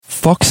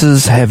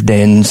Foxes have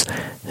dens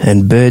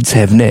and birds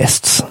have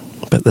nests,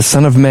 but the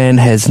Son of Man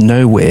has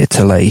nowhere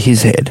to lay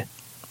his head.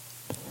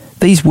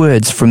 These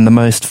words from the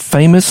most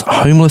famous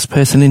homeless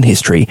person in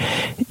history,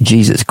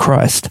 Jesus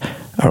Christ,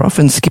 are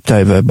often skipped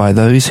over by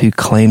those who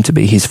claim to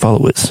be his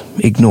followers,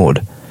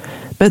 ignored.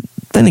 But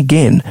then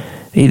again,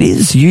 it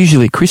is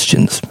usually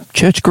Christians,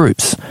 church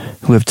groups,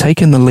 who have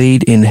taken the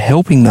lead in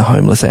helping the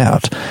homeless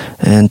out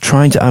and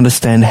trying to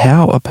understand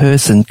how a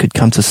person could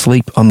come to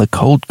sleep on the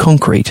cold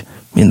concrete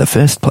in the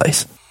first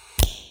place.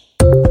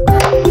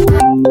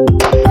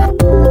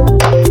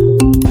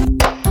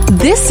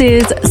 This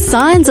is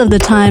Signs of the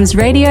Times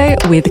Radio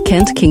with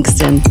Kent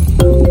Kingston.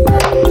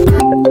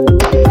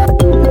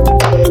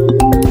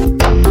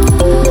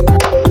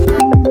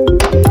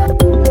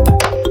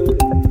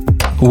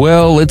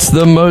 Well, it's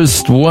the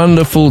most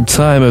wonderful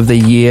time of the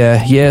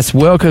year. Yes,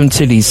 welcome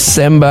to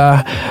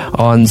December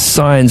on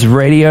Science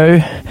Radio.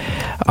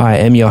 I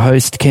am your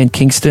host, Kent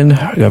Kingston.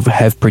 I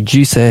have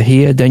producer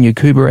here, Daniel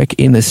Kubarek,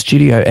 in the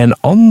studio, and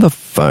on the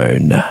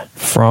phone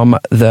from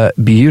the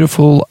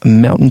beautiful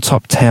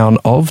mountaintop town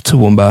of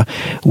Toowoomba,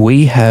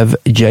 we have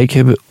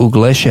Jacob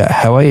Uglesha.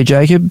 How are you,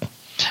 Jacob?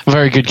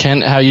 Very good,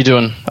 Ken. How are you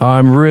doing?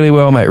 I'm really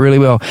well, mate, really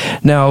well.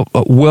 Now,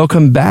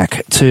 welcome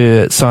back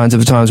to Signs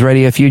of the Times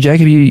Radio. For you,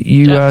 Jacob,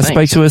 you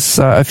spoke to us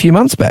a few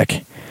months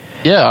back.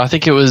 Yeah, I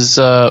think it was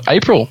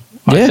April,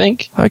 I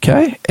think.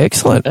 Okay,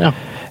 excellent. Yeah.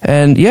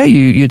 And yeah,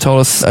 you told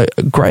us a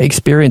great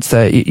experience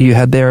that you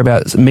had there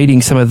about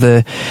meeting some of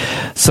the,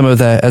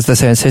 as they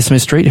say on Sesame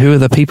Street, who are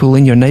the people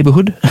in your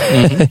neighbourhood?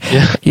 Mm-hmm.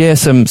 Yeah. Yeah,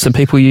 some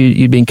people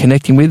you'd been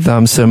connecting with,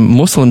 some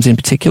Muslims in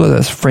particular.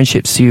 Those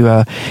friendships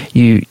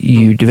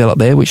you developed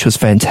there, which was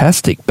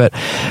fantastic. But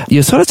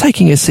you're sort of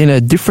taking us in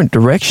a different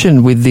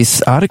direction with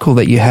this article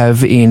that you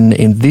have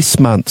in this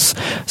month's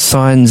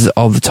Signs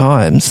of the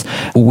Times.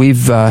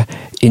 We've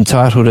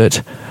entitled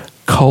it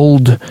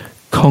 "Cold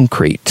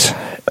Concrete."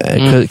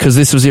 Because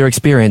this was your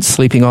experience,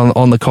 sleeping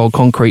on the cold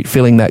concrete,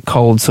 feeling that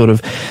cold sort of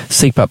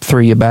seep up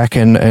through your back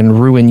and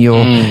ruin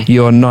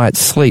your night's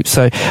sleep.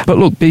 So, but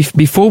look,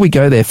 before we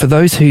go there, for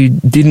those who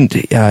didn't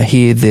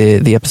hear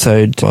the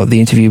episode or the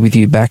interview with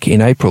you back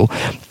in April,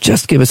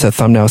 just give us a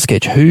thumbnail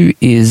sketch. Who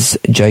is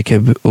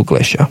Jacob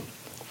Uglesha?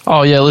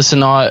 Oh, yeah,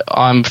 listen,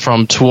 I'm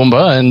from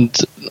Toowoomba, and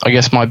I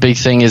guess my big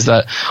thing is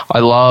that I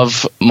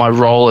love my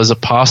role as a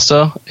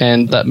pastor,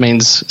 and that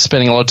means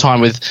spending a lot of time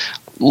with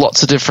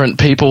lots of different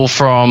people,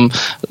 from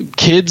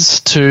kids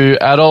to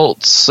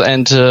adults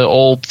and to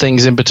all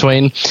things in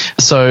between.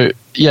 So,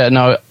 yeah,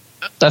 no,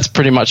 that's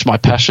pretty much my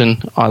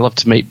passion. I love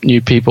to meet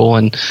new people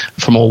and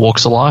from all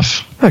walks of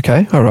life.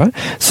 Okay, all right.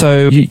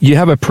 So you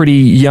have a pretty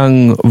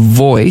young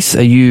voice.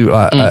 Are you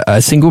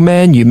a single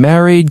man? You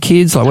married?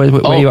 Kids? Like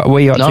where are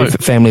you up to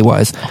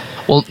family-wise?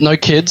 Well, no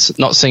kids,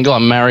 not single.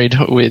 I'm married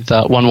with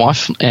one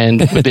wife, and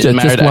we've been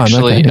married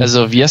as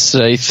of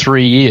yesterday,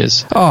 3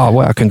 years. Oh,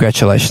 wow.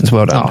 Congratulations.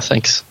 Well done. Oh,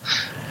 thanks.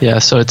 Yeah,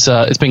 so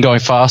it's been going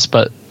fast,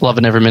 but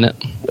loving every minute.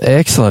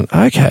 Excellent.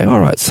 Okay, all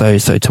right. So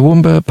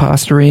Toowoomba,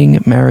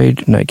 pastoring,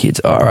 married, no kids.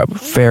 All right,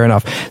 fair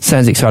enough.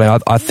 Sounds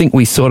exciting. I think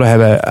we sort of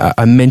have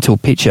a mental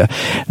picture.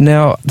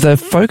 Now, the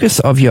focus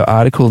of your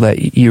article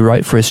that you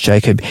wrote for us,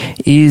 Jacob,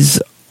 is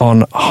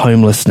on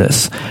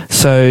homelessness.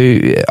 So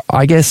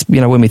I guess,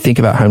 when we think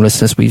about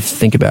homelessness, we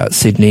think about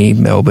Sydney,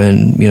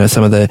 Melbourne,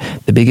 some of the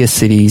biggest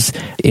cities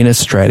in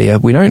Australia.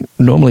 We don't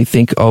normally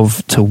think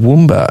of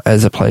Toowoomba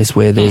as a place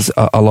where there's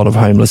a lot of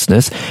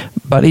homelessness,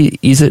 but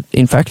is it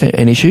in fact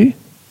an issue?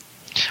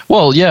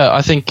 Well, yeah,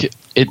 I think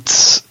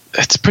it's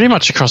pretty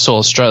much across all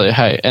Australia,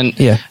 hey? And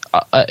yeah.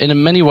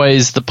 In many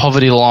ways, the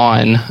poverty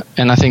line,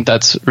 and I think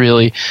that's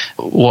really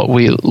what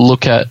we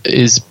look at,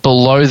 is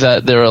below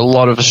that there are a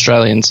lot of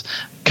Australians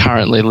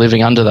currently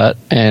living under that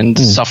and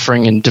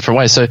suffering in different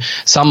ways. So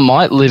some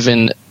might live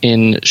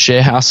in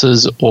share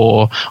houses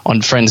or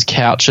on friends'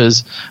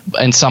 couches,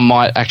 and some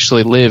might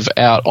actually live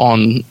out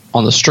on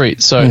the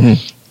street. So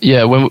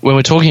yeah, when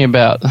we're talking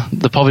about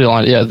the poverty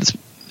line, yeah,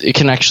 it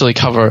can actually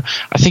cover,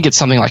 I think it's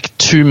something like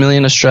 2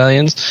 million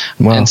Australians.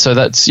 Wow. And so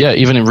that's, yeah,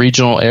 even in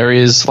regional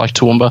areas like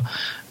Toowoomba.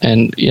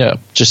 And yeah,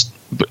 just,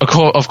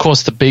 of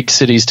course, the big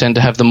cities tend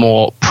to have the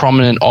more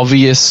prominent,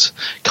 obvious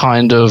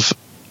kind of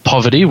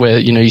poverty where,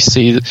 you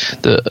see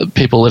the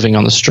people living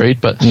on the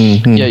street. But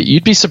yeah,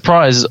 you'd be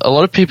surprised. A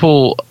lot of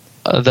people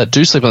that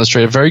do sleep on the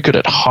street are very good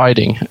at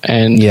hiding,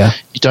 and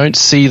you don't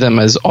see them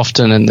as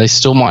often, and they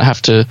still might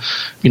have to,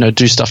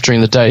 do stuff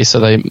during the day, so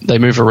they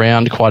move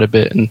around quite a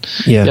bit, and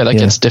that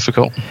gets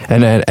difficult.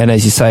 And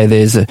as you say,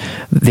 there's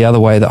the other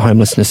way that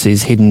homelessness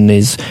is hidden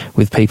is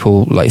with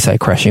people, like you say,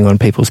 crashing on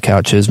people's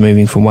couches,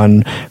 moving from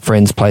one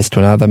friend's place to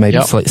another,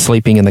 maybe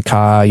sleeping in the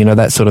car,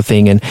 that sort of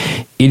thing. And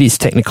it is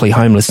technically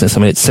homelessness. I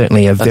mean, it's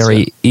certainly a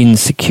very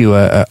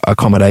insecure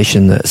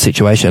accommodation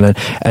situation,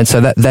 and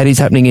so that is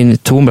happening in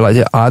Toowoomba.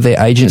 Like, are there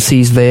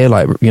agencies there,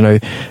 like,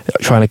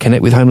 trying to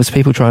connect with homeless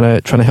people,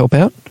 trying to help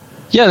out?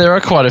 Yeah, there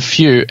are quite a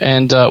few,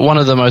 and one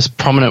of the most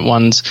prominent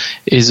ones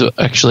is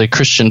actually a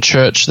Christian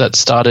church that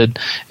started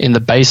in the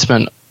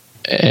basement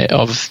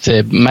of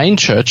their main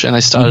church, and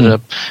they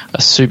started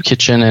a soup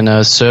kitchen and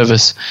a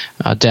service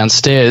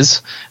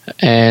downstairs,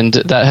 and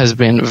that has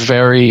been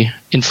very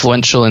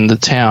influential in the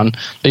town,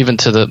 even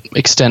to the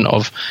extent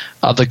of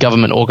other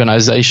government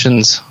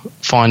organizations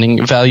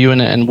finding value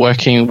in it and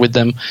working with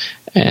them.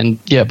 And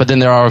yeah, but then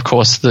there are, of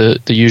course,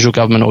 the usual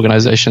government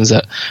organizations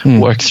that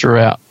work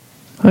throughout.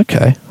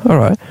 Okay, all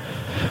right.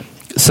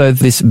 So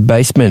this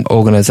basement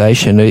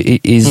organisation,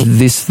 is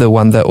this the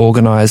one that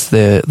organised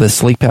the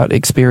sleep out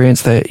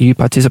experience that you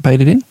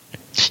participated in?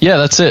 Yeah,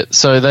 that's it.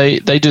 So they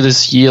do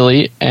this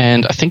yearly,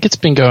 and I think it's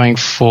been going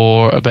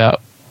for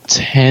about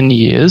 10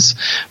 years,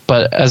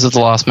 but as of the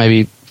last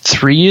maybe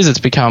 3 years, it's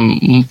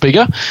become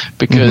bigger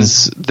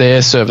because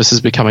their service is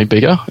becoming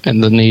bigger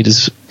and the need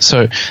is...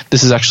 So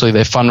this is actually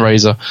their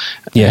fundraiser,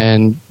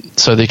 and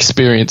so the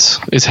experience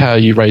is how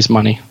you raise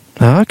money.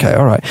 Oh, okay,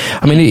 all right.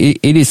 I mean,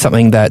 it is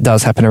something that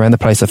does happen around the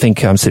place. I think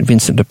St.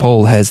 Vincent de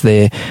Paul has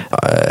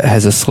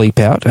has a sleep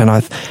out, and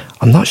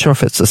I'm not sure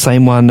if it's the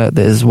same one.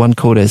 There's one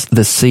called as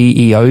the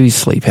CEO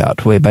sleep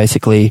out, where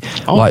basically,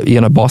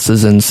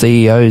 bosses and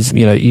CEOs,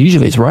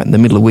 usually it's right in the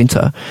middle of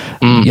winter,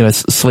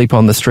 sleep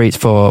on the streets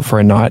for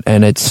a night,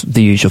 and it's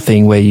the usual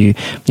thing where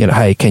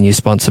hey, can you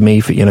sponsor me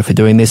for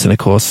doing this? And of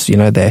course, a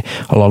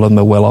lot of them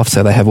are well off,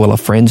 so they have well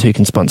off friends who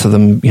can sponsor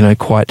them,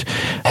 quite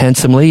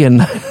handsomely,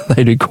 and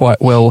they do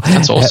quite well.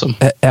 That's awesome.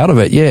 Out of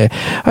it,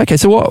 yeah. Okay,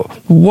 so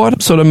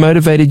what sort of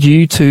motivated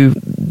you to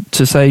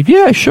say,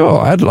 yeah, sure,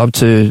 I'd love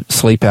to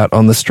sleep out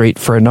on the street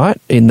for a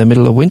night in the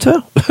middle of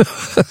winter?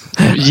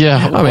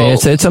 Yeah, I mean,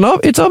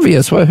 it's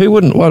obvious. Well, who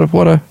wouldn't? What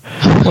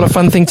a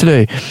fun thing to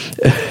do.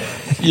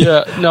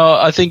 Yeah, no,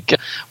 I think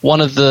one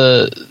of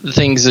the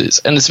things is,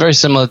 and it's very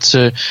similar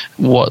to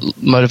what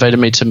motivated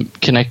me to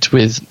connect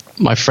with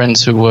my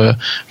friends who were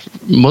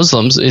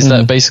Muslims, is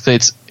that basically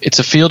it's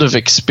a field of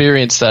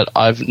experience that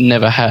I've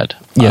never had.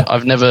 Yeah.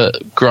 I've never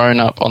grown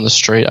up on the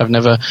street. I've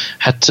never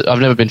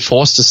been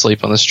forced to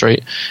sleep on the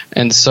street.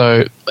 And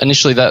so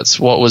initially that's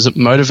what was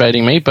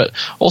motivating me, but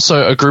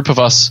also a group of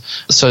us,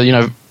 so,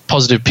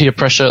 positive peer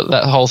pressure,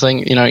 that whole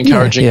thing,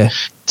 encouraging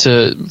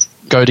to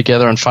go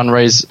together and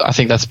fundraise. I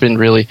think that's been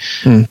really,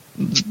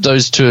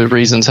 those two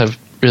reasons have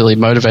really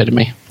motivated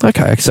me.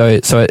 Okay, so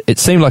it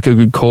seemed like a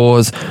good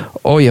cause.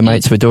 All your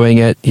mates were doing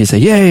it. You say,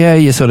 yeah,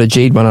 you sort of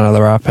G'd one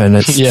another up, and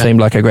it seemed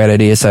like a great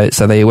idea. So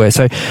there you were.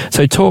 So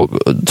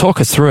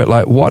talk us through it.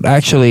 Like, what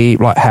actually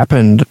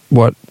happened?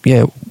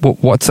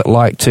 What's it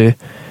like to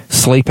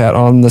sleep out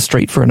on the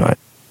street for a night?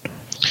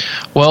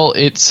 Well,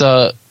 it's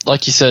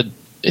like you said,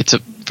 it's a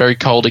very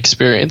cold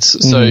experience.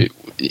 So,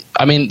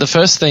 I mean, the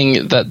first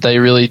thing that they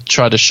really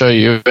try to show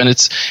you, and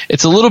it's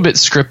a little bit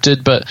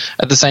scripted, but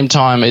at the same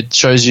time, it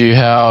shows you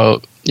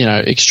how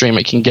extreme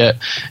it can get,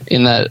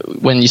 in that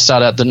when you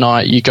start out the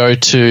night, you go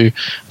to,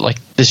 like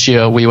this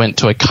year, we went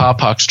to a car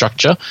park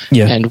structure,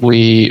 and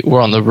we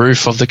were on the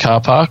roof of the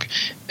car park,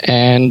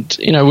 and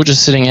we're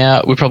just sitting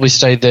out. We probably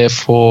stayed there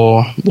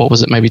for,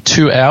 maybe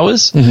 2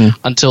 hours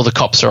until the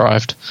cops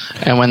arrived.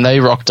 And when they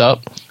rocked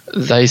up,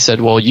 they said,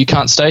 well, you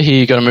can't stay here,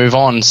 you got to move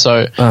on.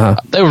 So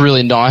they were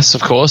really nice,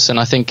 of course, and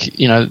I think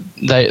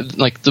they,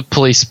 like, the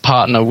police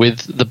partner with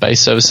the base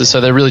services,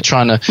 so they're really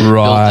trying to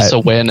build this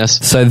awareness.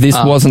 So this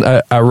wasn't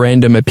a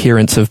random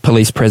appearance of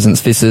police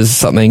presence. This is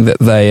something that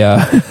they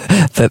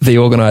that the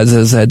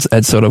organisers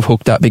had sort of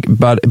hooked up,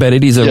 but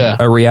it is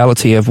a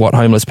reality of what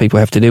homeless people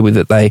have to deal with,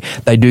 that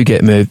they do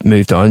get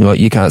moved on.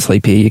 Like, you can't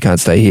sleep here, you can't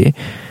stay here.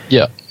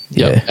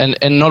 Yeah,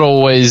 and not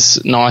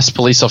always nice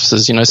police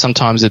officers.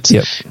 Sometimes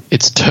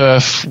it's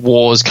turf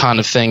wars kind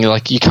of thing.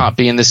 Like, you can't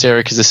be in this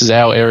area because this is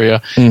our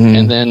area,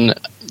 and then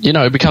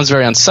it becomes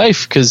very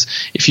unsafe, because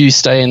if you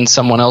stay in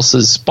someone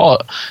else's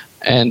spot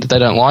and they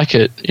don't like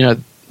it,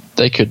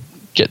 they could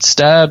get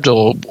stabbed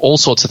or all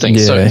sorts of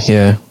things.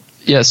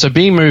 So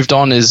being moved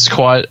on is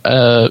quite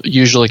a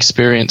usual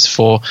experience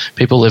for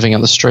people living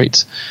on the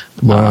streets.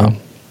 Wow.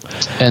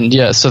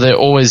 And so they're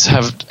always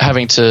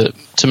having to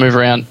move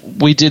around.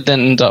 We did then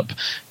end up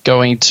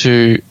going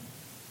to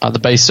the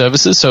base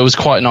services, so it was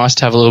quite nice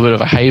to have a little bit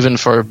of a haven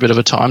for a bit of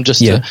a time, just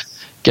to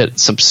get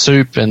some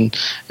soup and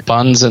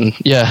buns, and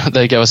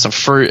they gave us some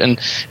fruit, and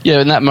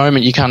in that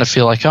moment you kind of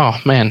feel like, oh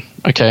man,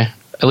 okay,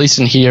 at least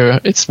in here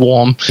it's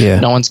warm,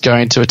 no one's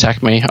going to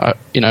attack me. I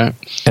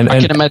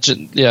can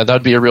imagine that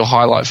would be a real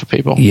highlight for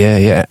people.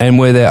 And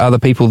were there other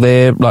people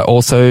there, like,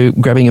 also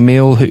grabbing a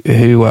meal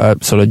who are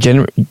sort of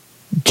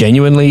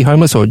genuinely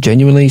homeless or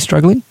genuinely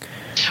struggling?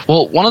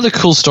 Well, one of the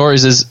cool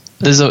stories is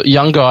there's a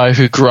young guy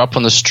who grew up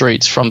on the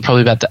streets from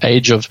probably about the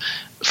age of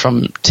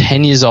from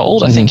 10 years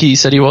old, I think he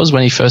said he was,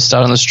 when he first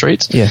started on the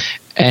streets.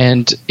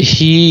 And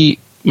he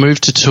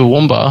moved to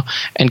Toowoomba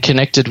and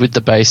connected with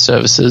the base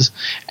services.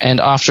 And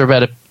after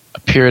about a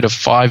period of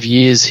 5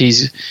 years,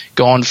 he's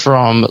gone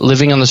from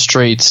living on the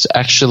streets to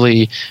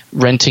actually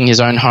renting his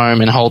own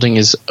home and holding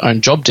his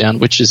own job down,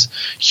 which is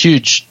a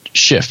huge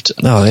shift.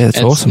 Oh, yeah,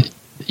 that's awesome.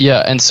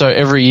 And so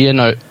every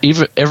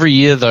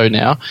year though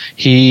now,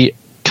 he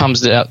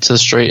comes out to the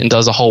street and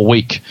does a whole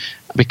week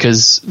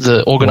because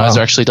the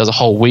organizer actually does a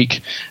whole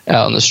week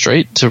out on the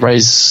street to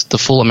raise the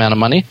full amount of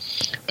money,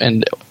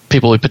 and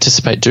people who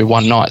participate do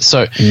one night.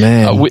 So,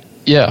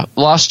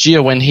 last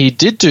year when he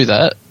did do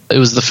that, it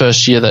was the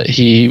first year that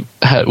he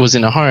was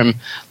in a home,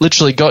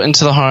 literally got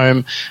into the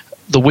home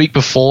the week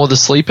before the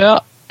sleep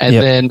out, and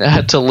then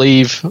had to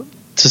leave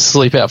to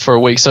sleep out for a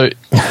week. So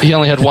he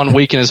only had 1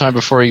 week in his home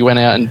before he went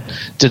out and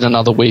did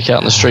another week out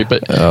in the street.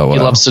 But he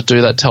loves to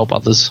do that to help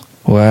others.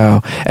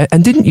 Wow.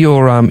 And didn't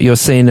your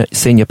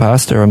senior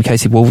pastor,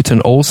 Casey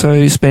Wolverton,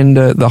 also spend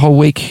the whole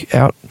week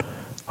out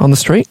on the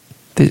street?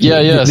 So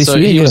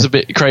he was a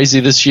bit crazy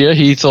this year.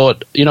 He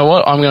thought, you know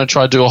what, I'm going to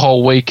try to do a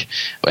whole week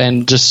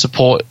and just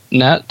support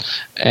Nat.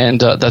 And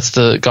that's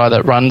the guy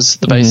that runs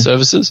the base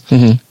services.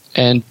 Mm-hmm.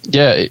 And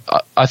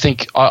I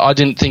think I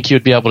didn't think he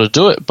would be able to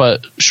do it,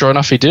 but sure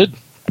enough, he did.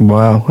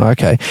 Wow.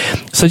 Okay.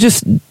 So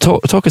just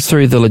talk us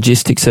through the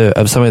logistics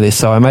of some of this.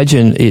 So I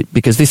imagine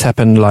because this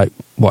happened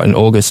in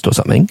August or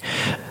something.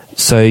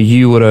 So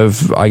you would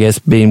have, I guess,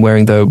 been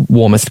wearing the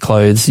warmest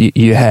clothes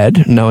you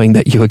had, knowing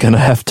that you were going to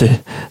have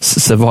to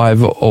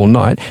survive all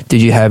night.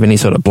 Did you have any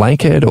sort of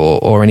blanket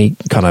or any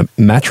kind of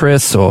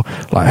mattress, or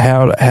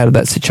how did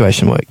that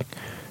situation work?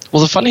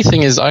 Well, the funny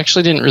thing is I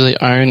actually didn't really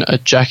own a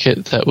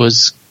jacket that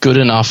was good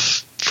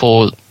enough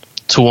for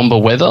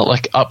Toowoomba weather.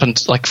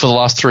 For the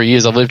last 3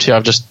 years I've lived here,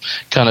 I've just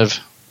kind of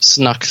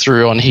snuck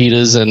through on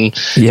heaters and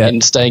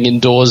staying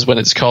indoors when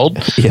it's cold.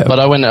 Yeah. But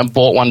I went and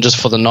bought one just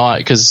for the night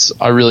because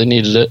I really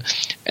needed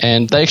it.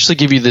 And they actually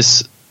give you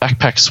this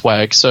backpack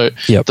swag. So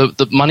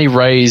the money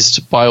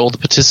raised by all the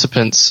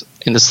participants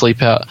in the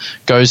sleep out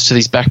goes to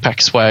these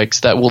backpack swags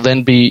that will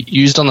then be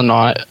used on the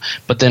night,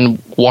 but then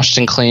washed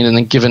and cleaned and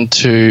then given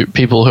to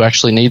people who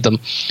actually need them.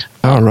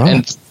 All right.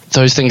 And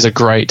those things are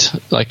great.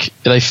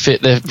 They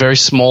fit. They're very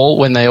small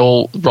when they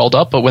all rolled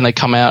up, but when they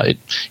come out, it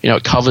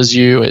covers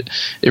you. It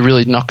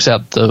really knocks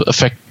out the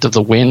effect of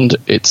the wind.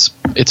 It's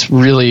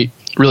really,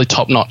 really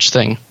top notch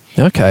thing.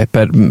 Okay,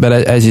 but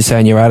as you say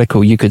in your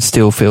article, you could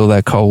still feel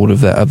that cold of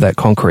that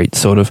concrete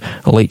sort of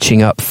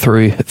leaching up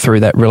through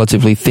that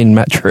relatively thin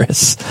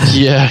mattress.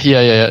 Yeah.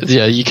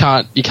 You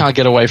can't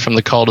get away from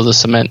the cold of the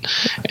cement.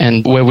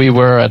 And where we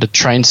were at a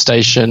train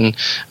station,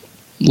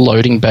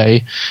 loading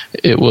bay,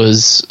 it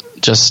was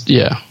just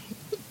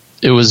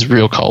it was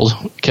real cold.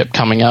 It kept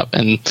coming up,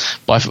 and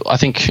by I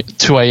think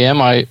 2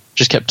 a.m. I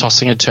just kept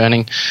tossing and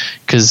turning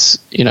because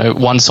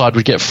one side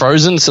would get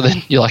frozen, so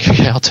then you're like,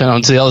 okay, I'll turn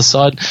on to the other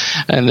side,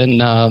 and then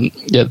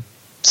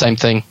same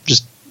thing,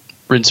 just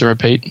rinse and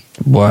repeat.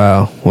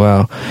 Wow.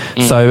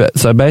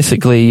 So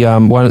basically,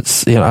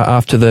 once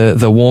after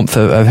the warmth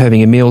of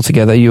having a meal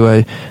together, you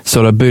were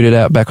sort of booted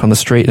out back on the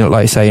street, and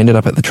like you say, ended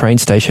up at the train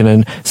station.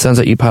 And sounds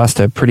like you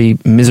passed a pretty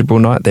miserable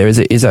night there.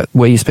 Is that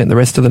where you spent the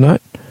rest of the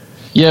night?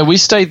 Yeah, we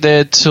stayed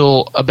there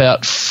till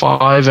about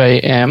 5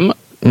 a.m.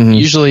 Mm-hmm.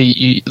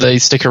 Usually they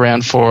stick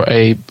around for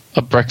a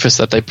breakfast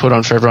that they put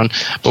on for everyone,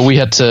 but we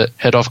had to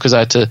head off because I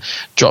had to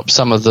drop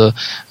some of the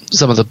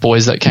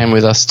boys that came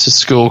with us to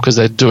school because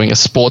they're doing a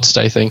sports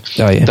day thing.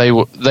 Oh, yeah.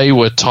 They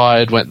were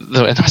tired when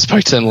I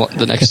spoke to them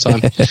the next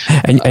time.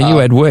 and you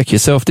had work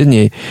yourself, didn't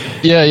you?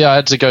 Yeah, I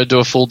had to go do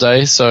a full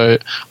day, so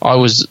I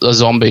was a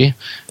zombie.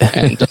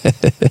 And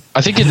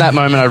I think in that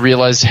moment I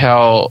realized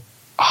how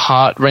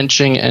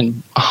heart-wrenching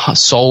and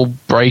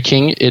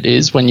soul-breaking it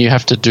is when you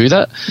have to do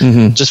that.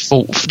 Mm-hmm.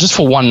 Just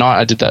for one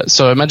night I did that.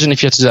 So imagine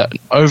if you had to do that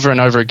over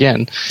and over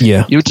again.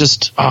 Yeah. You would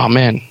just, oh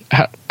man,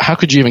 how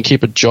could you even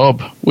keep a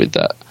job with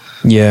that?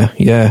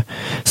 Yeah.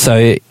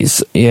 So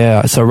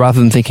rather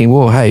than thinking,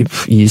 well, hey,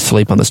 you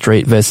sleep on the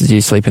street versus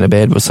you sleep in a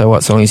bed, well, so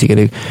what? As long as you get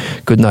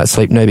a good night's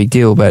sleep, no big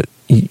deal. But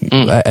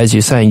as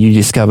you're saying, you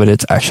discovered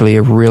it's actually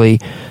a really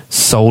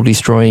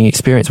soul-destroying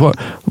experience.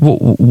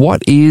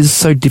 What is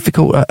so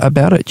difficult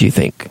about it, do you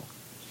think?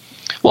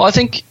 Well, I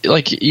think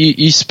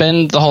you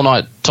spend the whole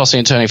night tossing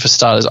and turning for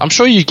starters. I'm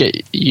sure you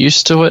get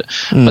used to it,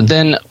 but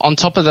then on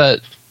top of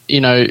that,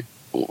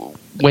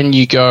 when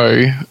you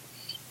go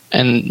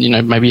and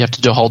maybe you have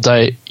to do a whole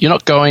day, you're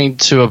not going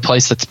to a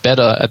place that's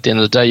better at the end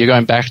of the day. You're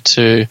going back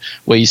to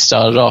where you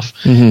started off.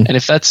 Mm-hmm. And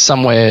if that's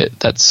somewhere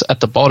that's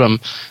at the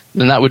bottom,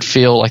 then that would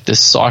feel like this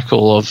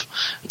cycle of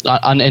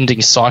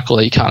unending cycle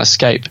that you can't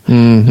escape.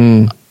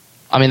 Mm-hmm.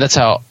 I mean, that's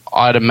how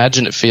I'd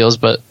imagine it feels,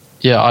 but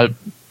I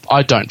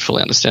don't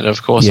fully understand it,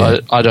 of course. Yeah.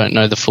 I don't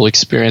know the full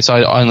experience.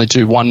 I only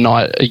do one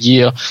night a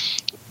year.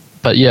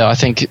 But I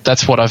think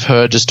that's what I've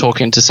heard just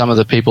talking to some of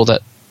the people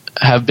that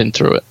have been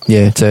through it.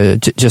 Yeah,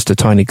 it's just a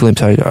tiny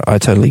glimpse. I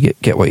totally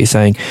get what you're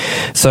saying.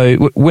 So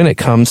when it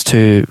comes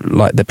to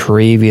the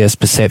previous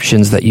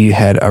perceptions that you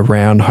had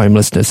around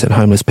homelessness and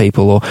homeless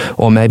people,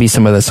 or maybe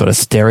some of the sort of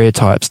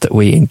stereotypes that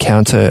we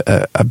encounter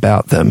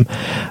about them,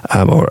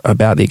 or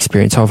about the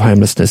experience of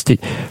homelessness,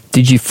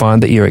 did you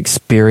find that your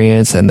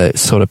experience and the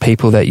sort of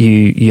people that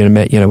you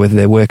met, whether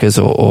they're workers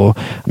or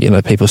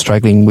people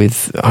struggling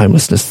with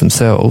homelessness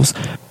themselves,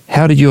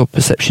 how did your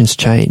perceptions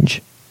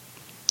change?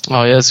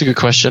 Oh, yeah, that's a good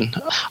question.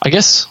 I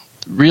guess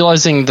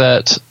realizing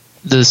that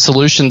the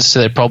solutions to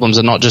their problems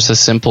are not just as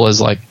simple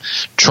as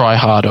try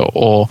harder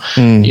or,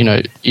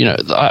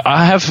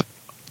 I have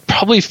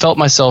probably felt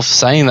myself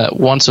saying that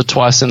once or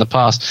twice in the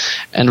past,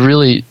 and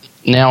really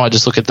now I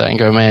just look at that and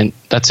go, man,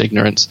 that's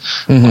ignorance.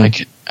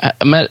 I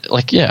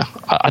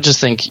just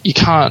think you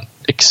can't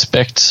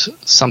expect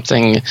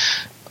something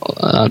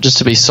just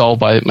to be solved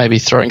by maybe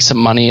throwing some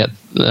money at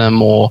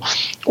them, or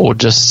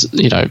just,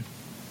 you know,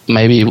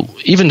 maybe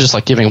even just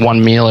like giving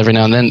one meal every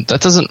now and then.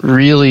 That doesn't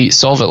really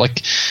solve it.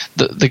 Like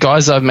the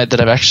guys I've met that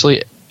have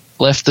actually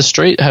left the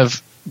street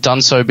have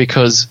done so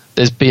because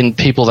there's been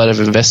people that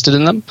have invested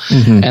in them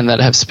and that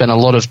have spent a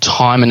lot of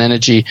time and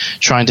energy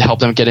trying to help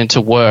them get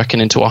into work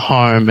and into a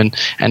home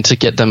and to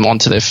get them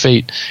onto their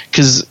feet.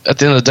 Because at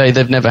the end of the day,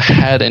 they've never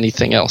had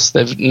anything else.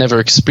 They've never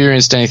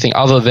experienced anything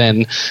other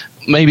than,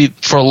 maybe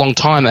for a long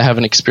time they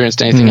haven't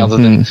experienced anything other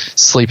than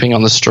sleeping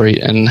on the street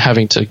and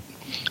having to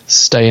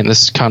stay in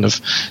this kind of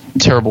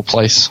terrible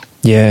place.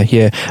 Yeah.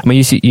 I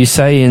mean, you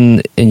say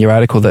in your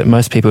article that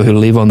most people who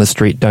live on the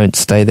street don't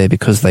stay there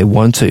because they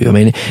want to. I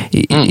mean,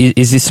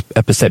 is this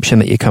a perception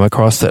that you come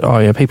across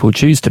that, people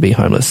choose to be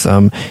homeless?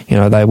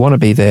 They want to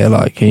be there.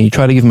 Like, you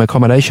try to give them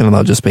accommodation and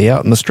they'll just be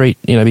out in the street,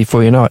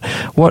 before you know it.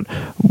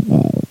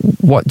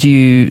 What do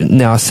you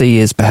now see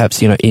as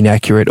perhaps,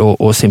 inaccurate or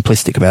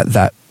simplistic about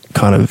that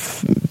kind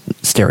of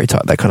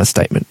stereotype, that kind of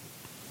statement?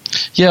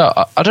 Yeah,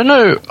 I don't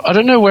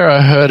know where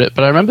I heard it,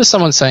 but I remember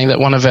someone saying that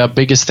one of our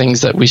biggest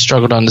things that we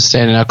struggle to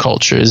understand in our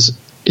culture is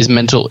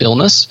mental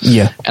illness.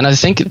 Yeah. And I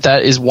think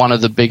that is one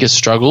of the biggest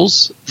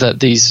struggles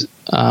that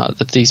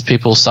these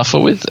people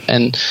suffer with.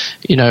 And,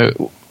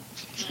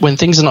 when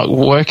things are not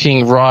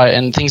working right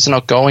and things are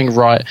not going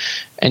right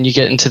and you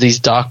get into these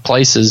dark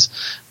places,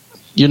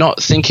 you're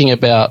not thinking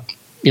about,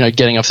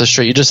 getting off the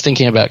street. You're just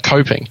thinking about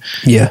coping.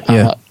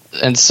 Yeah.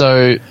 And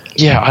so,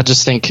 I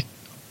just think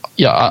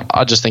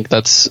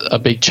that's a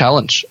big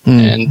challenge.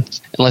 And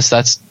unless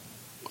that's,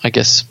 I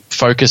guess,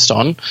 focused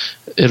on,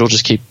 it'll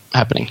just keep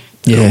happening.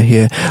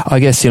 Yeah. I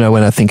guess,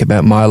 when I think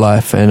about my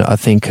life and I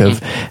think of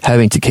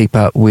having to keep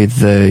up with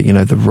the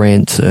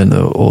rent and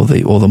or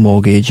the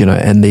mortgage,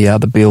 and the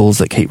other bills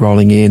that keep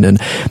rolling in,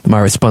 and my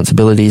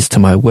responsibilities to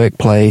my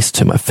workplace,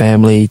 to my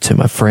family, to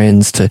my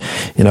friends, to,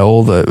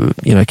 all the,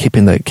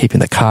 keeping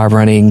the car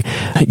running,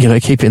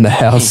 keeping the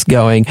house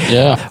going.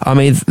 Yeah. I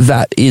mean,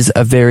 that is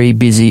a very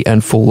busy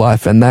and full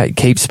life, and that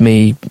keeps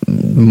me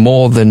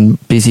more than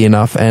busy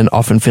enough and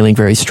often feeling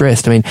very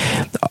stressed. I mean,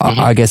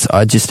 I guess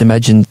I just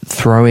imagine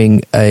throwing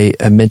a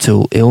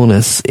mental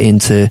illness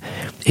into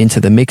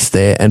the mix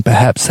there, and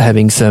perhaps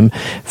having some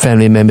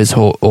family members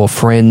or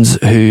friends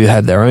who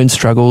have their own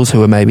struggles,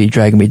 who are maybe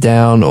dragging me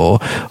down, or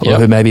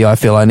who maybe I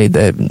feel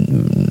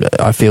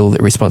the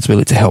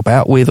responsibility to help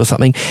out with or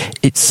something.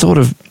 It sort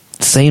of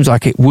seems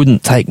like it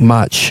wouldn't take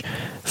much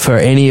for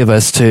any of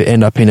us to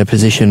end up in a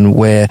position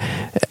where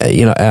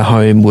our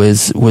home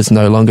was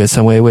no longer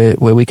somewhere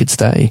where we could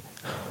stay.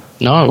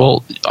 No,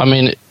 well, I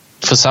mean,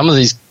 for some of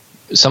these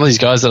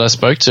guys that I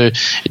spoke to,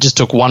 it just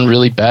took one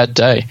really bad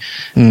day,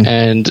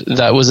 and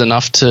that was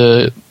enough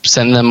to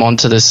send them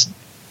onto this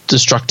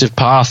destructive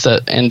path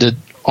that ended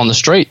on the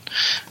street.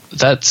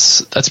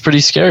 That's pretty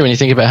scary when you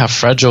think about how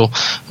fragile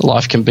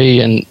life can be.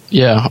 And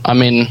I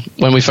mean,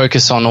 when we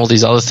focus on all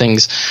these other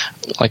things,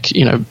 like,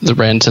 the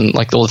rent and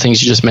like all the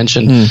things you just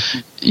mentioned,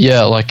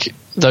 like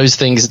those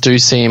things do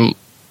seem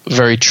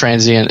very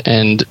transient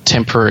and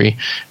temporary,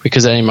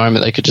 because at any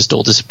moment they could just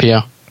all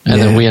disappear,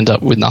 and then we end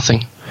up with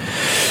nothing.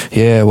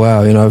 Yeah,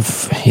 wow, it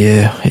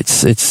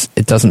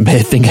doesn't bear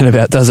thinking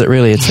about, does it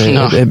really? It's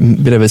a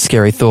bit of a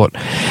scary thought.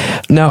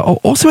 Now,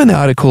 also in the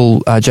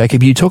article,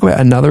 Jacob, you talk about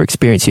another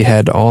experience you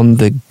had on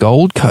the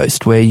Gold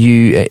Coast where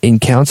you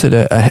encountered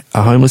a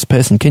homeless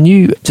person. Can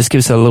you just give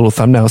us a little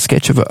thumbnail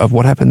sketch of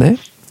what happened there?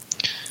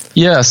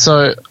 Yeah,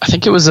 so I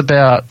think it was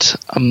about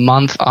a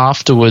month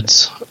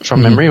afterwards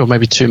from memory, or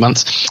maybe 2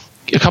 months.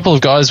 A couple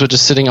of guys were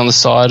just sitting on the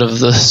side of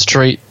the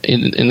street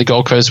in the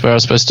Gold Coast where I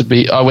was supposed to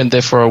be. I went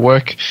there for a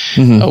work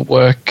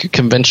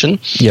convention.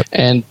 Yep.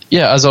 And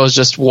as I was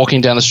just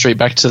walking down the street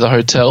back to the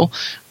hotel,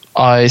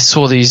 I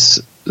saw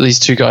these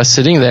two guys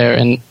sitting there,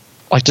 and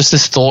like just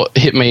this thought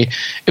hit me.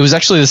 It was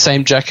actually the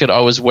same jacket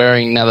I was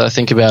wearing, now that I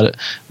think about it,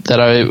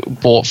 that I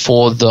bought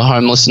for the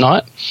homeless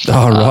night.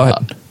 Oh, right.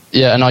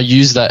 And I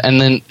used that.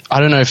 And then I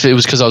don't know if it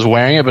was because I was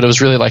wearing it, but it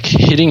was really like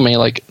hitting me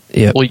like,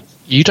 well,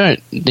 you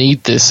don't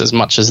need this as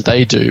much as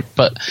they do.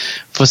 But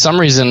for some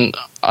reason,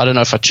 I don't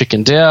know if I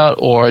chickened out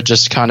or I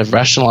just kind of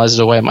rationalized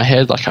it away in my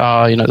head, like,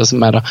 it doesn't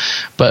matter.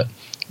 But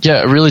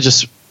it really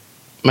just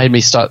made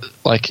me start,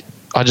 like,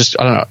 I just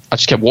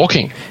kept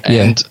walking.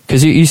 And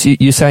because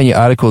you say in your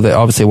article that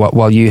obviously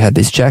while you had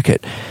this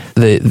jacket,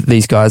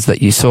 these guys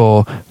that you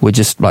saw were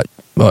just like,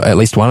 well, at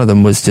least one of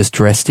them was just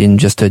dressed in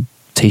just a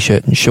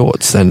T-shirt and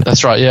shorts. And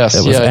that's right, yes.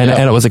 And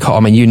it was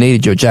you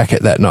needed your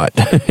jacket that night.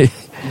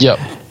 Yep.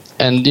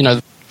 And,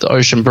 the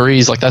ocean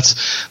breeze, like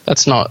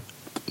that's not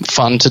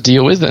fun to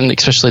deal with, and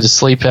especially to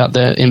sleep out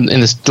there in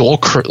this door,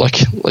 like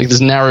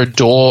this narrow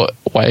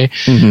doorway.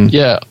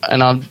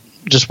 And I'm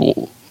just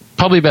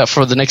probably about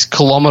for the next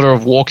kilometre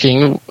of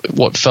walking,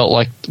 what felt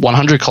like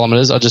 100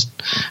 kilometres, I just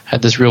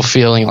had this real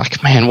feeling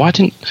like, man,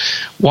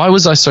 why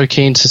was I so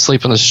keen to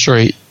sleep on the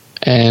street?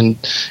 and,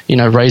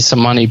 raise some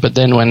money. But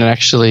then when it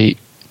actually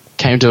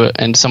came to it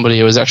and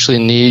somebody was actually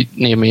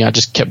near me, I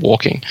just kept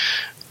walking.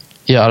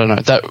 Yeah, I don't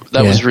know.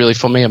 That was really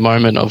for me a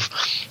moment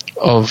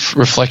of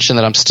reflection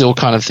that I'm still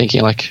kind of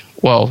thinking like,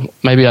 well,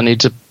 maybe I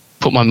need to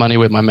put my money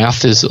where my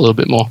mouth is a little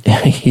bit more.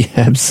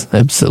 Yeah,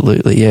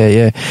 absolutely.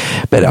 Yeah.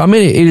 But I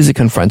mean, it is a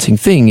confronting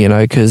thing,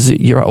 because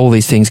all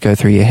these things go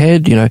through your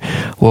head,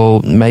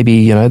 well,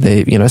 maybe,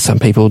 some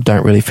people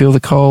don't really feel the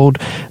cold.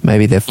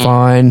 Maybe they're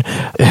fine.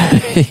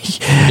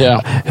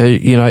 Yeah.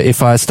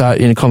 If I start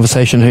in a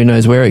conversation, who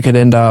knows where it could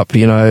end up,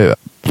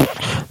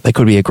 they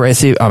could be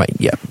aggressive. I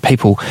mean,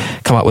 people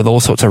come up with all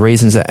sorts of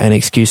reasons and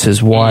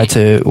excuses why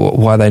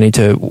they need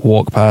to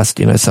walk past,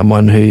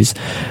 someone who's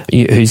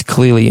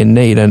clearly in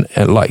need. And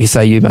like you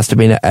say, you must have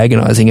been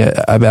agonizing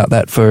about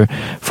that for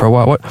a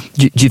while. What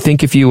do you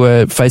think if you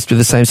were faced with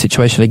the same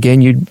situation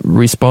again, you'd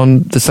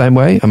respond the same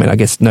way? I mean, I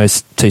guess no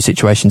two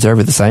situations are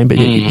ever the same, but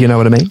you know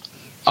what I mean?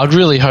 I'd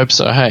really hope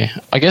so. Hey,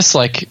 I guess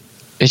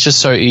it's just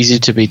so easy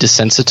to be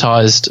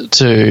desensitized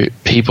to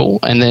people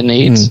and their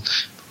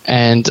needs.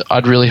 And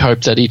I'd really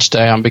hope that each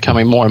day I'm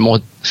becoming more and more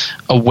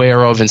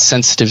aware of and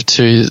sensitive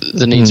to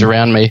the needs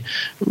around me,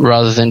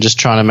 rather than just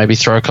trying to maybe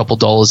throw a couple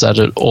dollars at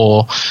it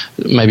or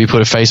maybe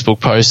put a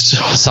Facebook post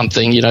or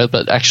something,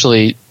 but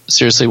actually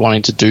seriously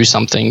wanting to do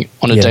something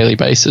on a daily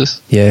basis.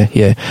 Yeah.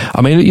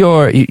 I mean,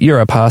 you're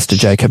a pastor,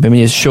 Jacob. I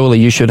mean, surely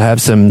you should have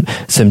some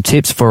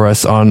tips for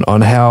us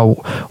on how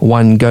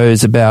one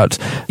goes about,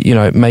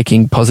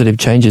 making positive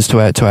changes to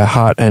our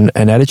heart and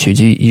attitudes.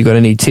 You got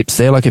any tips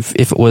there? Like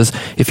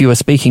if you were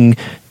speaking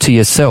to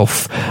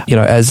yourself,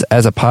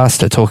 as a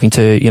pastor talking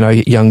to,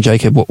 young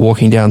Jacob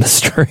walking down the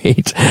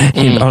street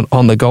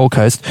on the Gold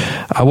Coast,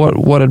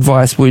 what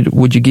advice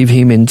would you give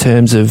him in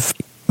terms of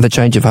the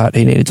change of heart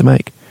he needed to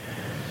make?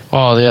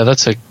 Oh, yeah,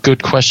 that's a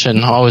good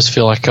question. I always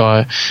feel like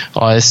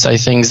I say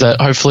things that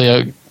hopefully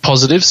are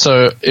positive.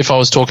 So if I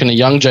was talking to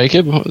young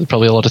Jacob,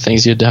 probably a lot of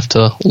things you'd have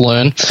to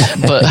learn.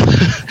 But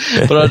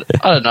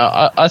I don't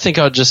know. I think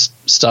I'd just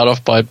start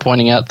off by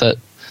pointing out that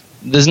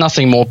there's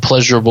nothing more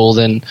pleasurable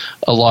than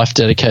a life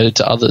dedicated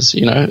to others.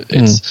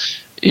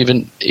 It's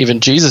even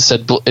Jesus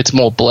said it's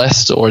more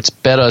blessed, or it's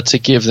better to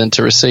give than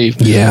to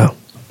receive. Yeah.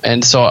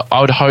 And so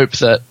I would hope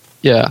that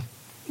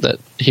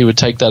he would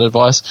take that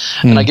advice.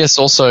 And I guess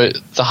also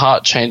the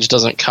heart change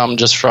doesn't come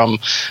just from,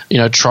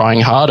 trying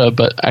harder,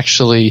 but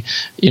actually,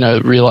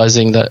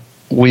 realizing that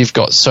we've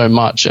got so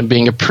much and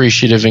being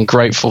appreciative and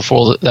grateful for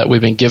all that we've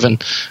been given,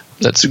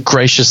 that's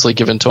graciously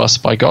given to us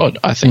by God.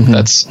 I think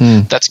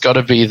that's got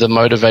to be the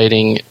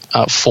motivating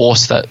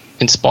force that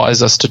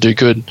inspires us to do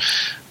good.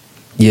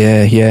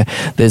 Yeah.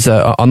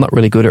 I'm not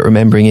really good at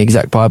remembering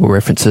exact Bible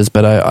references,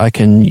 but I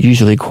can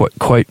usually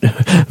quote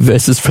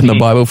verses from the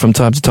Bible from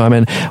time to time.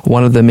 And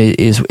one of them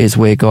is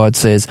where God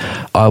says,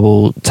 I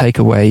will take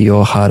away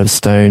your heart of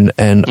stone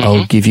and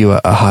I'll give you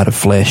a heart of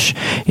flesh.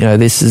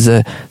 This is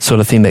a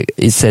sort of thing that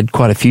is said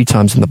quite a few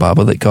times in the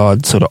Bible, that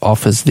God sort of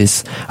offers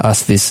this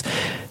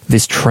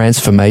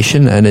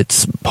transformation, and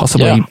it's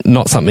possibly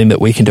not something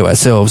that we can do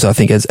ourselves. I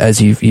think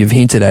as you've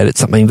hinted at, it's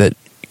something that,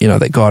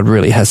 that God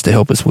really has to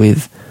help us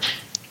with.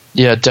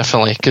 Yeah,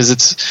 definitely, because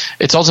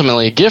it's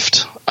ultimately a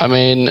gift. I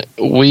mean,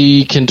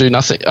 we can do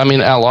nothing. I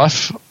mean, our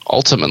life,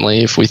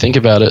 ultimately, if we think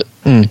about it,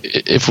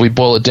 if we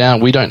boil it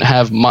down, we don't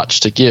have much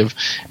to give.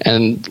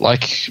 And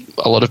like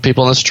a lot of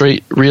people on the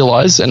street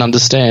realize and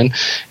understand,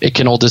 it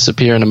can all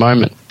disappear in a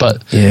moment.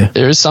 But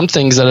there is some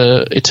things that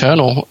are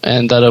eternal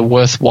and that are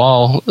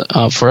worthwhile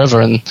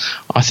forever. And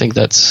I think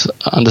that's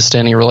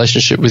understanding a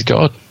relationship with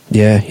God.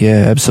 Yeah,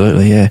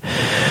 absolutely, yeah.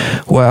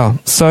 Wow.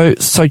 So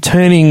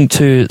turning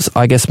to,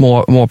 I guess,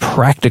 more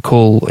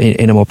practical,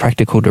 in a more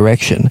practical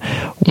direction,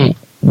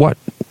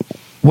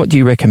 what do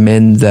you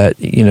recommend that,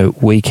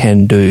 we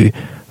can do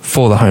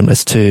for the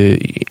homeless to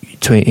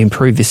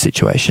improve this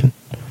situation?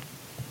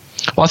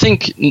 Well, I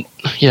think,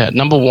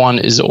 number one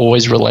is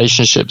always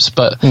relationships.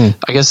 But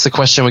I guess the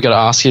question we got to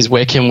ask is,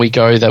 where can we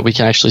go that we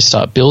can actually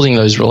start building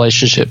those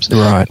relationships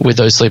with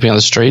those sleeping on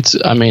the streets?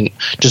 I mean,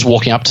 just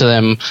walking up to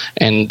them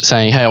and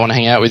saying, hey, I want to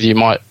hang out with you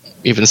might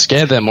even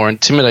scare them or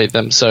intimidate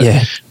them. So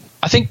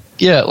I think,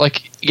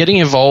 like getting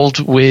involved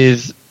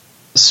with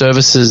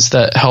services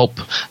that help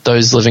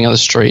those living on the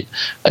street,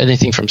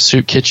 anything from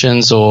soup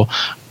kitchens or,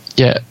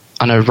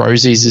 I know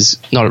Rosie's is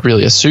not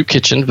really a soup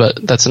kitchen,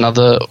 but that's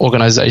another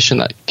organization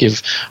that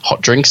give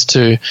hot drinks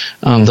to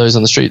those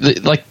on the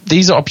street. Like,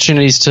 these are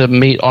opportunities to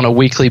meet on a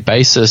weekly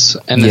basis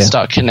and then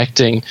start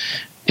connecting,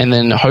 and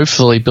then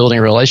hopefully building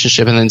a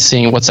relationship and then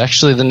seeing what's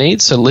actually the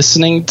need. So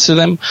listening to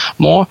them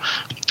more.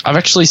 I've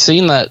actually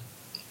seen that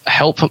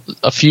help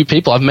a few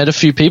people. I've met a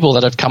few people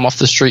that have come off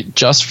the street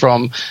just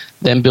from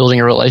them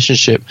building a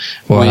relationship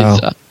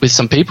with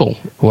some people.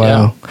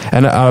 Wow. Yeah.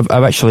 And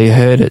I've actually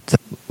heard it,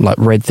 like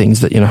read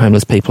things that,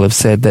 homeless people have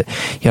said that,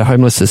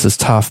 homelessness is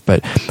tough,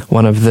 but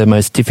one of the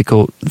most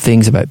difficult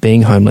things about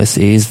being homeless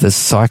is the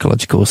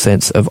psychological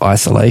sense of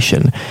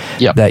isolation.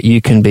 That you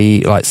can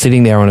be like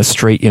sitting there on a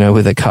street,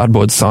 with a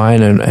cardboard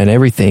sign and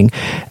everything,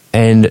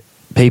 and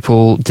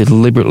people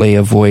deliberately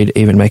avoid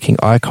even making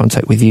eye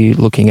contact with you,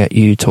 looking at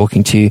you,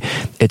 talking to you.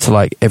 It's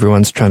like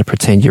everyone's trying to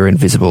pretend you're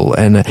invisible.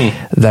 And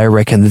they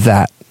reckon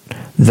that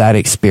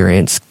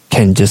experience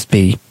can just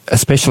be,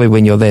 especially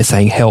when you're there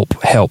saying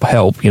help, help,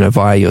 help,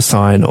 via your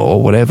sign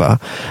or whatever,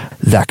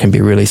 that can be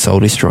really soul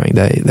destroying,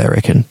 they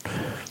reckon.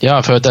 Yeah,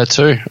 I've heard that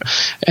too.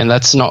 And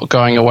that's not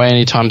going away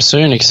anytime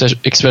soon,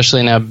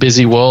 especially in our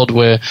busy world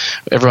where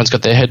everyone's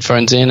got their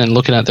headphones in and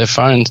looking at their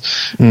phones.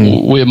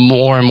 We're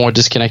more and more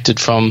disconnected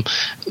from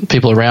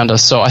people around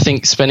us. So I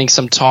think spending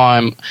some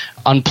time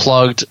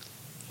unplugged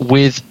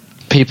with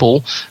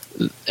people,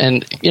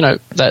 and,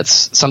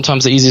 that's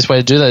sometimes the easiest way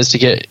to do that is to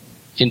get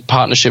in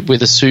partnership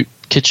with a soup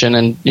kitchen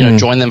and,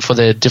 join them for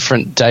their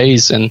different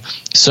days and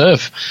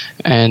serve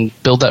and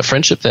build that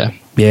friendship there.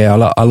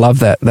 Yeah, I love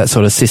that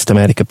sort of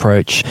systematic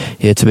approach.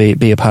 Yeah, to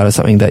be a part of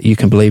something that you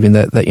can believe in,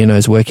 that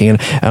is working.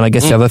 And I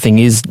guess the other thing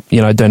is,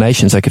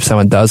 donations. Like if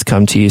someone does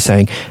come to you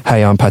saying,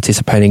 "Hey, I'm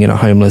participating in a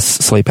homeless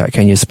sleep out.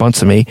 Can you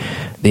sponsor me?"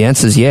 The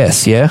answer is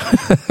yes. Yeah.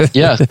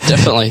 Yeah,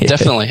 definitely,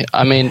 definitely.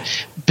 I mean,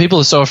 people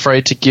are so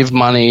afraid to give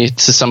money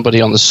to somebody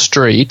on the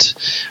street,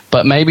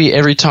 but maybe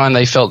every time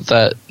they felt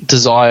that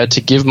desire to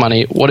give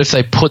money, what if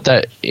they put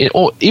that in,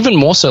 or even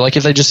more so, like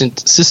if they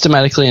just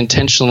systematically,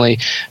 intentionally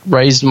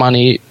raised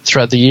money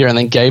throughout the year and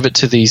then gave it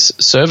to these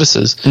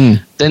services,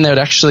 then they would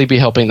actually be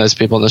helping those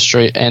people on the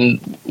street and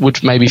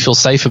would maybe feel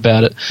safe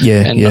about it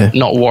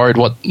not worried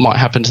what might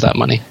happen to that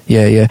money.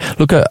 Yeah.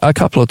 Look, a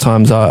couple of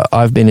times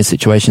I've been in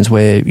situations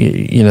where,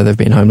 there've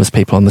been homeless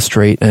people on the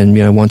street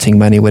and, wanting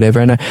money, whatever.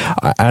 And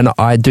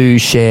I do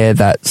share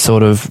that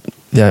sort of,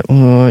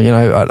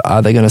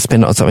 are they going to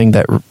spend it on something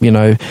that,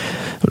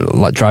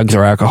 like drugs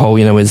or alcohol,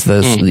 is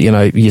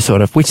the, you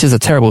sort of, which is a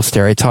terrible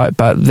stereotype,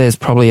 but there's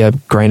probably a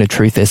grain of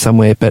truth there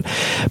somewhere. But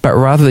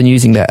rather than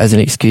using that as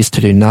an excuse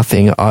to do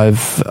nothing,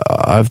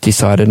 I've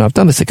decided, and I've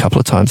done this a couple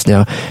of times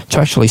now, to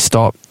actually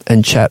stop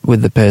and chat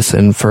with the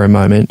person for a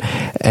moment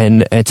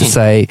and to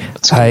say,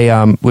 hey,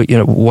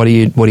 what do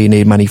you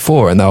need money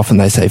for? And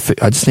they say,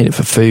 I just need it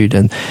for food.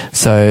 And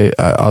so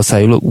I'll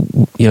say, look,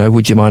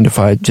 would you mind if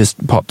I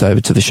just popped over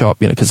to the shop?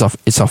 Because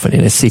it's often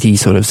in a city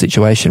sort of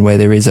situation where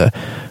there is an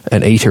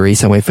eatery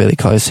somewhere fairly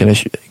close.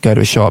 Go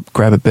to a shop,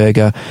 grab a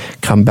burger,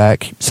 come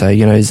back, say,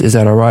 is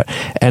that all right?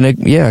 And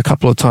a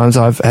couple of times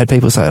I've had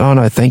people say, oh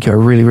no, thank you, I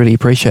really, really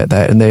appreciate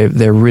that, and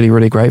they're really,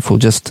 really grateful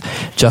just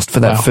for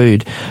that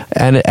food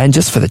and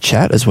just for the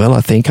chat as well.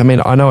 I think. I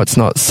mean, I know it's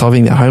not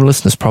solving the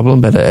homelessness problem,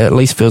 but it at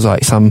least feels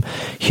like some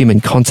human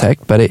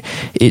contact. But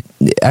it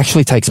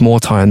actually takes more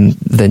time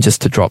than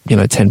just to drop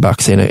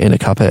 $10 in a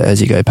cup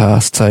as you go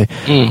past. So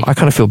I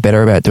kind of feel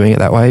better about doing it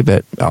that way.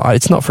 But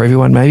it's not for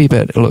everyone, maybe,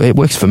 but it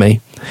works for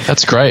me.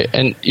 That's great.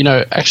 And,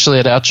 actually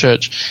at our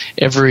church,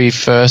 every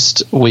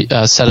first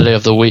Saturday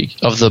of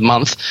the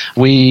month,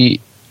 we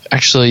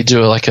actually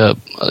do a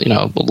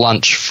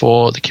lunch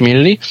for the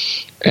community.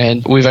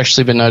 And we've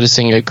actually been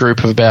noticing a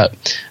group of about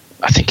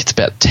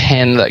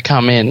 10 that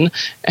come in,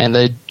 and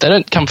they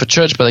don't come for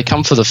church, but they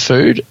come for the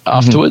food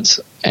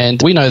afterwards.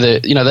 And we know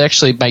that, they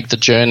actually make the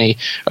journey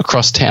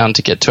across town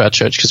to get to our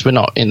church because we're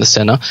not in the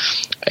center.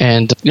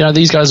 And,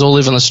 these guys all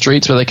live on the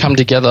streets where they come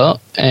together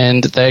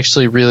and they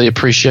actually really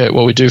appreciate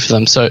what we do for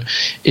them. So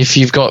if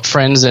you've got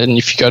friends and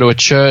if you go to a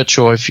church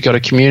or if you've got a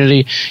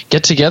community,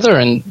 get together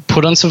and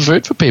put on some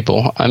food for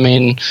people. I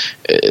mean,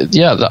 it's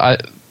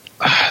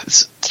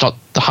not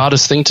the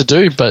hardest thing to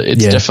do, but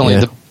it's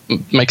definitely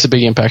makes a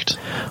big impact.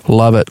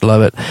 Love it.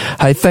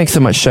 Hey, thanks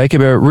so much,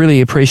 Jacob. I really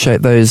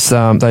appreciate those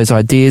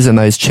ideas and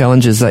those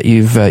challenges that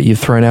you've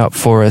thrown out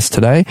for us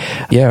today.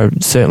 Yeah, I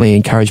certainly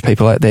encourage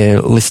people out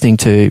there listening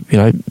to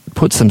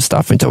put some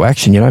stuff into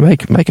action.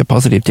 Make a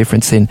positive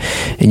difference in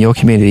your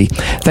community.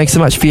 Thanks so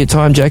much for your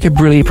time, Jacob.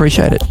 Really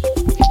appreciate it.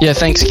 Yeah,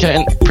 thanks,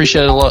 Ken.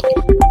 Appreciate it a lot.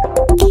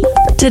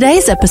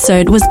 Today's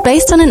episode was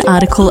based on an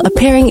article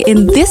appearing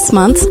in this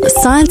month's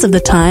Signs of the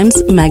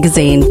Times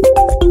magazine.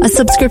 A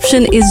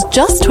subscription is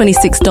just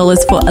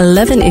 $26 for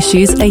 11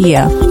 issues a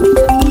year.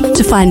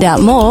 To find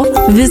out more,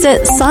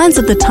 visit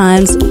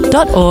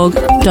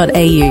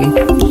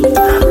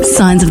signsofthetimes.org.au.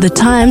 Signs of the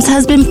Times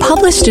has been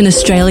published in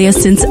Australia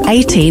since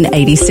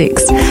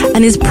 1886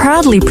 and is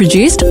proudly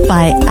produced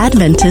by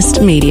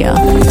Adventist Media.